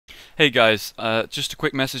Hey guys, just a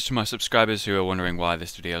quick message to my subscribers who are wondering why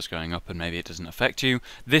this video is going up and maybe it doesn't affect you.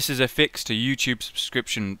 This is a fix to YouTube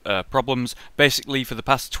subscription problems. Basically, for the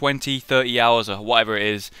past 20-30 hours or whatever it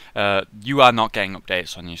is, you are not getting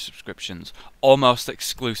updates on your subscriptions almost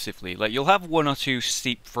exclusively. Like, you'll have one or two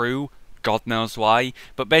seep through, God knows why,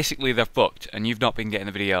 but basically they're fucked and you've not been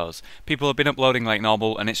getting the videos. People have been uploading like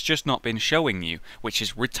normal and it's just not been showing you, which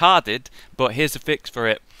is retarded, but here's a fix for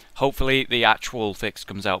it. Hopefully the actual fix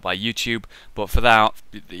comes out by YouTube, but for that,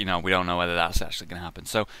 you know, we don't know whether that's actually going to happen.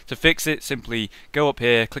 So to fix it, simply go up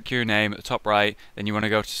here, click your name at the top right, then you want to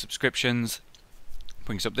go to subscriptions.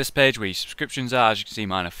 Brings up this page where your subscriptions are. As you can see,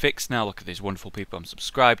 mine are fixed now. Look at these wonderful people I'm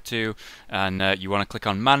subscribed to, and you want to click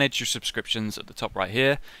on manage your subscriptions at the top right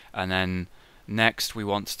here, and then next we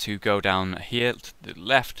want to go down here to the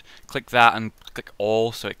left, click that and click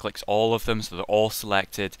all, so it clicks all of them, so they're all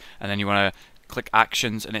selected, and then you want to click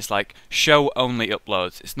actions, and it's like show only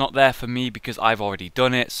uploads. It's not there for me because I've already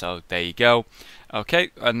done it, so there you go.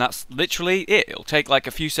 Okay, and that's literally it. It'll take like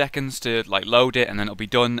a few seconds to like load it, and then it'll be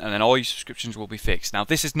done, and then all your subscriptions will be fixed. Now,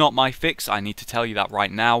 this is not my fix. I need to tell you that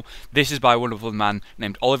right now. This is by a wonderful man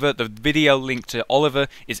named Oliver. The video link to Oliver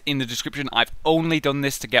is in the description. I've only done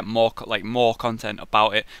this to get more content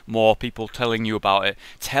about it, more people telling you about it.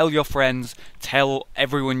 Tell your friends, tell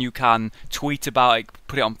everyone you can, tweet about it,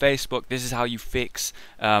 put it on Facebook. This is how you fix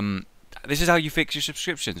this is how you fix your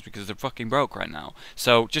subscriptions, because they're fucking broke right now.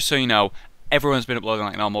 So just so you know, everyone's been uploading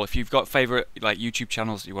like normal. If you've got favourite like YouTube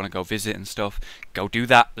channels that you want to go visit and stuff, go do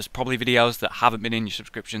that. There's probably videos that haven't been in your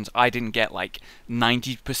subscriptions. I didn't get like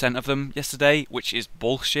 90% of them yesterday, which is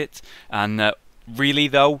bullshit. And really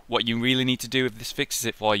though, what you really need to do if this fixes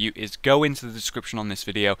it for you is go into the description on this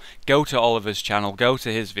video, go to Oliver's channel, go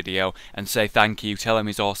to his video and say thank you, tell him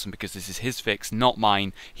he's awesome, because this is his fix, not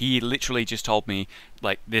mine. He literally just told me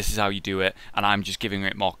like this is how you do it, and I'm just giving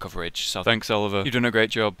it more coverage. So thanks Oliver, you've done a great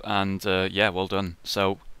job, and yeah, well done.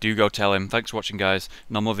 So do go tell him. Thanks for watching guys.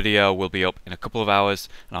 Normal video will be up in a couple of hours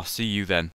and I'll see you then.